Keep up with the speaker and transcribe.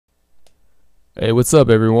Hey, what's up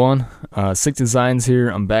everyone? Sick Designs here.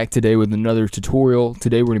 I'm back today with another tutorial.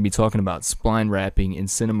 Today we're going to be talking about spline wrapping in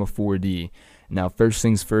Cinema 4D. Now first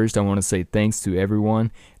things first, I want to say thanks to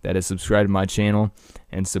everyone that has subscribed to my channel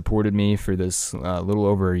and supported me for this little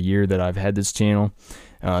over a year that I've had this channel.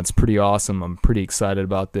 It's pretty awesome. I'm pretty excited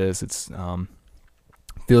about this. It's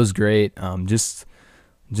feels great. Just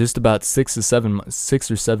about 6 or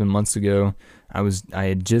 7 months ago, I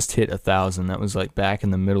had just hit 1,000. That was like back in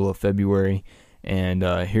the middle of February, and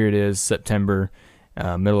here it is, September,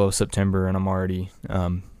 middle of September, and I'm already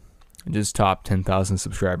just top 10,000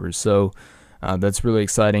 subscribers. So that's really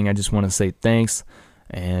exciting. I just want to say thanks,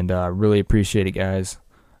 and really appreciate it, guys.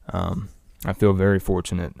 I feel very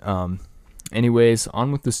fortunate. Anyways,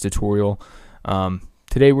 on with this tutorial.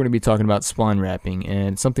 Today we're going to be talking about spline wrapping,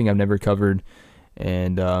 and it's something I've never covered,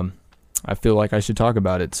 and I feel like I should talk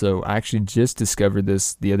about it. So I actually just discovered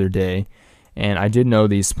this the other day, and I did know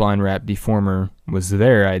the spline wrap deformer was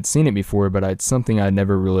there. I had seen it before, but it's something I'd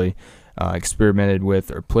never really experimented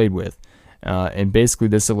with or played with. And basically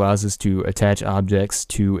this allows us to attach objects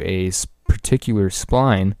to a particular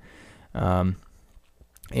spline, and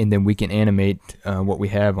then we can animate what we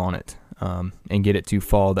have on it and get it to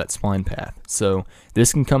follow that spline path. So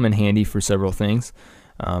this can come in handy for several things.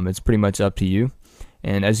 It's pretty much up to you.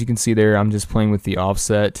 And as you can see there, I'm just playing with the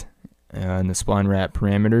offset and the spline wrap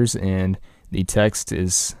parameters, and the text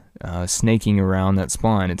is snaking around that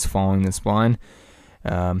spline. It's following the spline,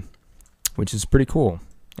 which is pretty cool.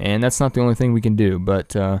 And that's not the only thing we can do,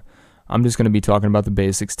 but I'm just going to be talking about the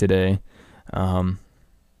basics today, and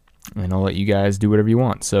I'll let you guys do whatever you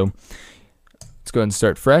want. So let's go ahead and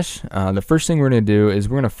start fresh. The first thing we're going to do is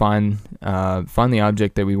we're going to find the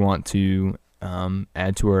object that we want to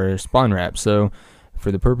add to our spline wrap. So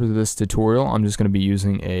for the purpose of this tutorial, I'm just going to be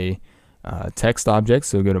using a text object.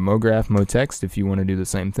 So go to MoGraph, MoText if you want to do the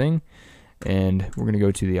same thing. And we're going to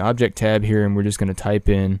go to the Object tab here, and we're just going to type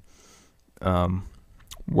in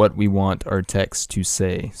what we want our text to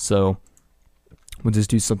say. So we'll just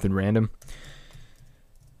do something random.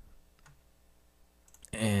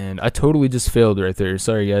 And I totally just failed right there.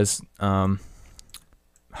 Sorry, guys.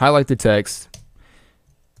 Highlight the text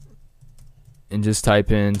and just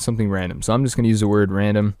type in something random. So I'm just going to use the word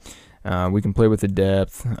random. We can play with the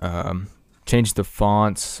depth, change the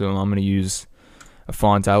fonts. So I'm going to use a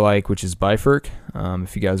font I like, which is Bifurc.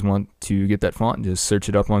 If you guys want to get that font, just search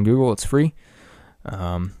it up on Google. It's free.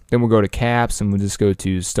 Then we'll go to caps, and we'll just go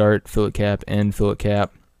to start, fillet cap, end, fillet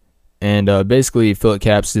cap. And basically fillet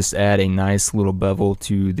caps just add a nice little bevel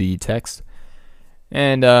to the text.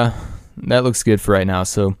 And that looks good for right now.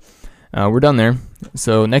 So we're done there.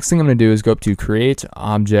 So next thing I'm going to do is go up to create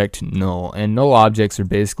object null, and null objects are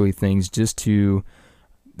basically things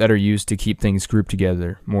that are used to keep things grouped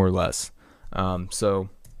together, more or less. So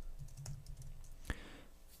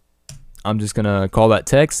I'm just going to call that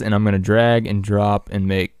text, and I'm going to drag and drop and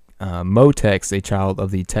make MoText a child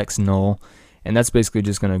of the text null, and that's basically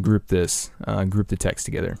just going to group the text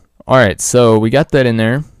together. Alright, so we got that in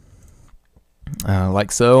there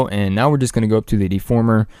like so, and now we're just going to go up to the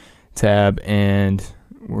Deformer tab, and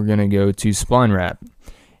we're going to go to spline wrap.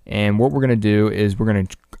 And what we're going to do is we're going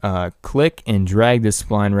to click and drag this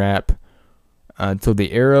spline wrap until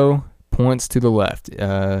the arrow points to the left,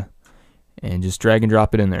 and just drag and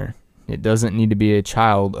drop it in there. It doesn't need to be a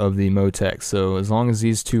child of the MoText, so as long as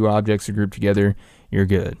these two objects are grouped together, you're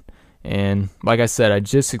good. And like I said, I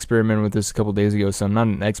just experimented with this a couple days ago, so I'm not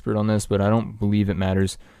an expert on this, but I don't believe it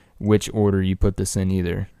matters which order you put this in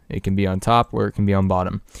either. It can be on top or it can be on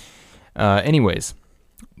bottom. Anyways,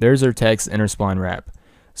 there's our text and our spline wrap.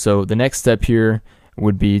 So the next step here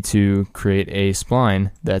would be to create a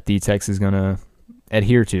spline that the text is going to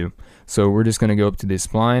adhere to. So we're just going to go up to the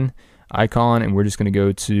spline icon, and we're just going to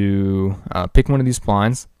go to pick one of these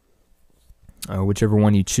splines, whichever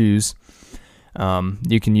one you choose.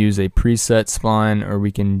 You can use a preset spline, or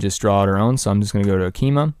we can just draw out our own. So I'm just going to go to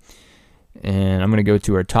Akima, and I'm going to go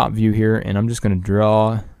to our top view here, and I'm just going to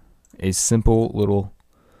draw a simple little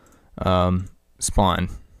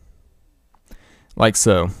spline like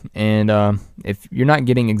so. And if you're not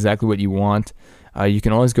getting exactly what you want, you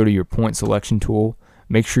can always go to your point selection tool,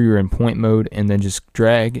 make sure you're in point mode, and then just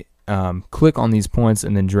drag, click on these points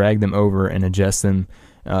and then drag them over and adjust them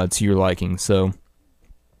to your liking. So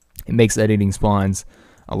it makes editing splines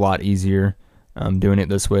a lot easier, doing it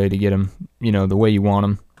this way to get them, the way you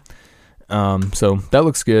want them. So that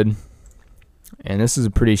looks good. And this is a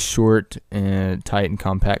pretty short and tight and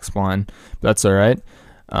compact spline, but that's alright.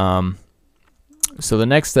 So the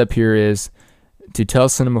next step here is to tell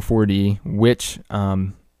Cinema 4D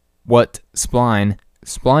what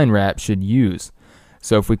spline wrap should use.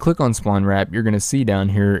 So if we click on spline wrap, you're going to see down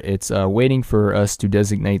here it's waiting for us to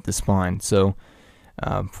designate the spline. So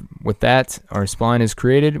with that, our spline is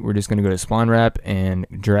created. We're just going to go to spline wrap and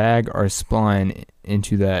drag our spline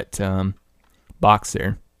into that box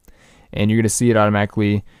there. And you're going to see it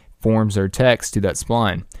automatically forms our text to that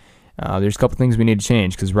spline. There's a couple things we need to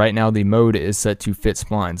change, because right now the mode is set to fit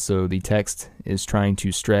spline, so the text is trying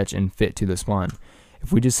to stretch and fit to the spline.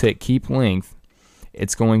 If we just hit keep length,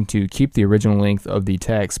 it's going to keep the original length of the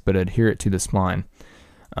text but adhere it to the spline.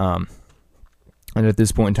 And at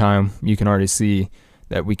this point in time, you can already see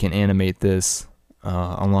that we can animate this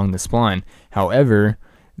along the spline. However,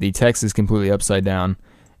 the text is completely upside down,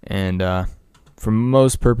 and for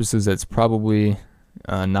most purposes that's probably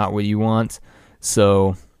not what you want.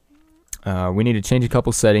 So we need to change a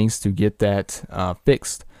couple settings to get that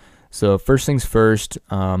fixed. So first things first,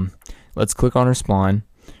 let's click on our spline,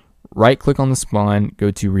 right click on the spline,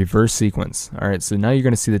 go to reverse sequence. Alright, so now you're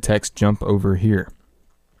going to see the text jump over here.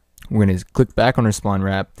 We're going to click back on our spline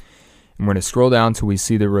wrap, and we're going to scroll down till we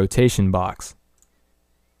see the rotation box.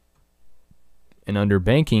 And under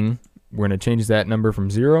banking, we're going to change that number from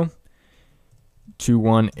 0 to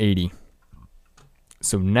 180.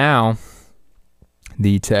 So now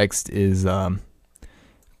the text is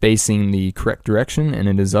facing the correct direction, and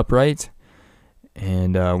it is upright.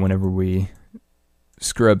 And whenever we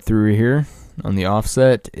scrub through here on the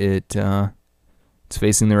offset, it's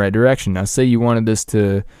facing the right direction. Now say you wanted this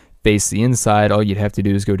to face the inside, all you'd have to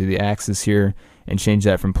do is go to the axis here and change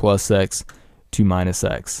that from +x to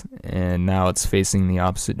 -x, and now it's facing the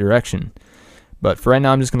opposite direction. But for right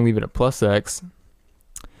now, I'm just going to leave it at +x.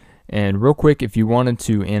 And real quick, if you wanted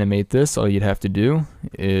to animate this, all you'd have to do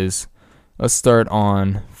is, let's start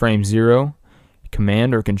on frame 0,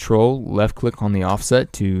 Command or Control left click on the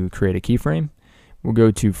offset to create a keyframe. We'll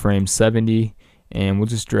go to frame 70, and we'll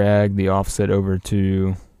just drag the offset over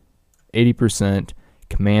to 80%,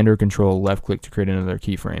 Command or Control left click to create another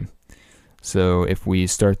keyframe. So if we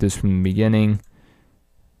start this from the beginning,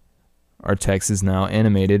 our text is now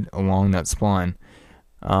animated along that spline.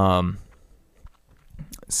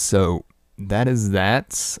 So that is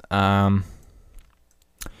that. Now,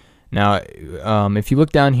 if you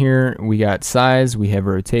look down here, we got size, we have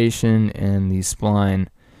rotation, and the spline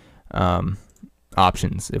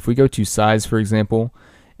options. If we go to size, for example,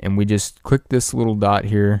 and we just click this little dot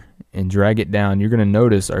here and drag it down, you're going to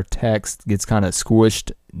notice our text gets kind of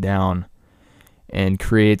squished down and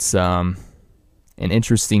creates an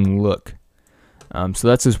interesting look. So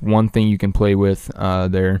that's just one thing you can play with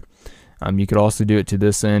there. You could also do it to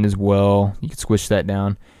this end as well. You could squish that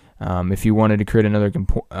down. If you wanted to create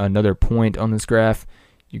another point on this graph,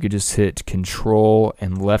 you could just hit Control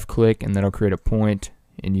and left click, and that'll create a point,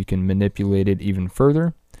 and you can manipulate it even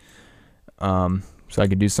further. So I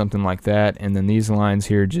could do something like that, and then these lines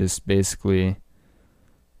here just basically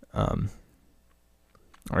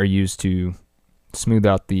are used to smooth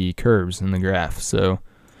out the curves in the graph. So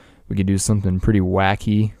we could do something pretty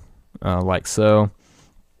wacky like so.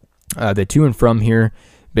 The to and from here,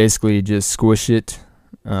 basically just squish it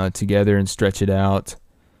together and stretch it out.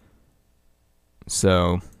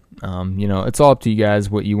 So you know, it's all up to you guys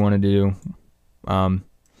what you want to do.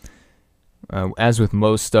 As with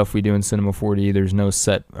most stuff we do in Cinema 4D, there's no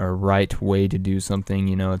set or right way to do something.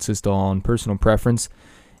 You know, it's just all on personal preference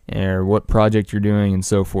or what project you're doing and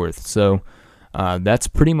so forth. So that's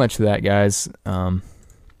pretty much that, guys.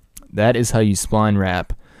 That is how you spline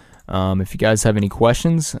wrap. If you guys have any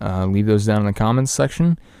questions, leave those down in the comments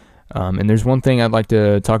section. And there's one thing I'd like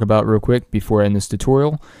to talk about real quick before I end this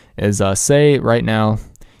tutorial is say right now,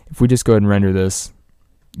 if we just go ahead and render this,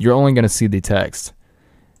 you're only going to see the text.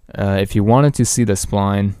 If you wanted to see the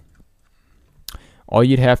spline, all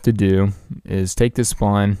you'd have to do is take the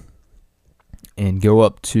spline and go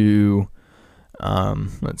up to,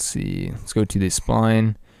 let's see, let's go to the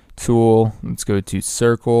spline tool, let's go to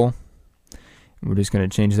circle. We're just going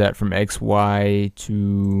to change that from XY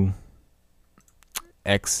to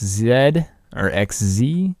XZ or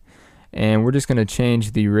XZ, and we're just going to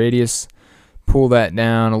change the radius, pull that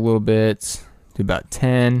down a little bit to about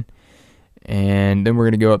 10, and then we're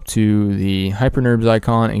going to go up to the hyperNURBS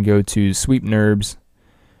icon and go to sweep NURBS,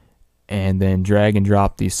 and then drag and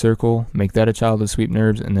drop the circle, make that a child of sweep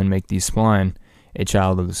NURBS, and then make the spline a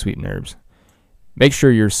child of the sweep NURBS. Make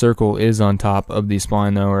sure your circle is on top of the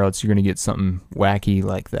spline though, or else you're going to get something wacky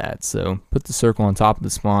like that. So put the circle on top of the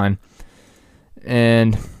spline,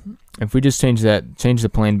 and if we just change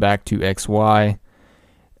the plane back to XY,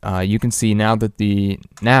 you can see now that the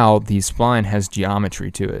spline has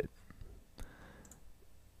geometry to it.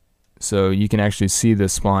 So you can actually see the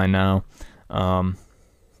spline now.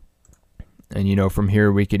 And you know, from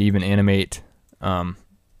here we could even animate, not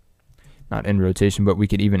end rotation, but we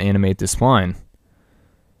could even animate the spline.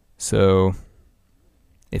 So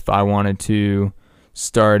if I wanted to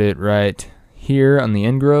start it right here on the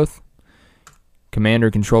end growth, Command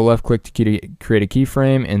or Control left click to create a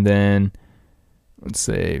keyframe, and then let's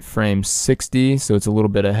say frame 60, so it's a little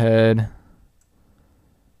bit ahead.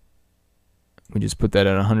 We just put that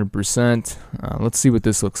at 100%. Let's see what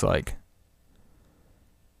this looks like.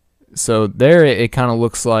 So there it kind of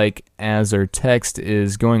looks like as our text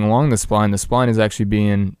is going along the spline is actually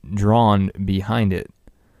being drawn behind it,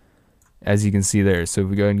 as you can see there. So if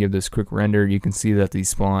we go ahead and give this quick render, you can see that the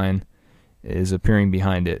spline is appearing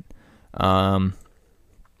behind it.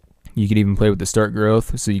 You could even play with the start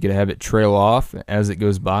growth, so you could have it trail off as it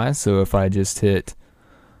goes by. So if I just hit,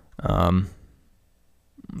 let's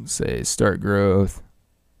say start growth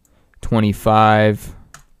 25,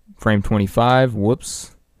 frame 25,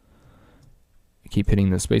 whoops. Keep hitting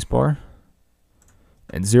the space bar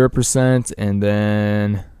at 0%, and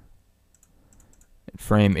then at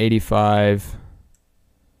frame 85,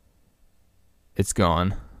 it's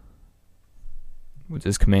gone. With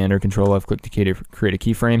this Command or Control left click to create a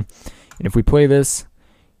keyframe. And if we play this,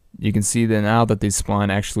 you can see that now that the spline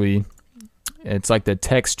actually, it's like the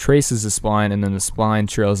text traces the spline and then the spline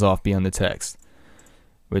trails off beyond the text,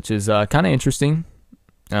 which is kind of interesting.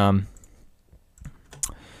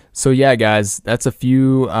 So yeah, guys, that's a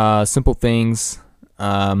few simple things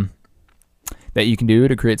that you can do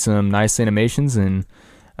to create some nice animations, and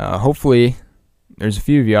hopefully there's a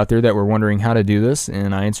few of you out there that were wondering how to do this,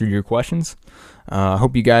 and I answered your questions. I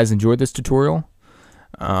hope you guys enjoyed this tutorial.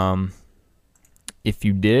 If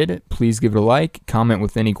you did, please give it a like, comment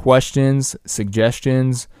with any questions,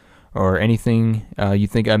 suggestions, or anything you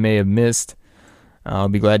think I may have missed. I'll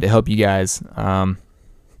be glad to help you guys.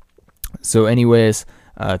 So anyways,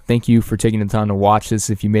 thank you for taking the time to watch this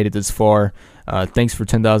if you made it this far. Thanks for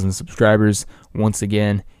 10,000 subscribers once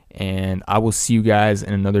again, and I will see you guys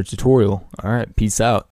in another tutorial. All right, peace out.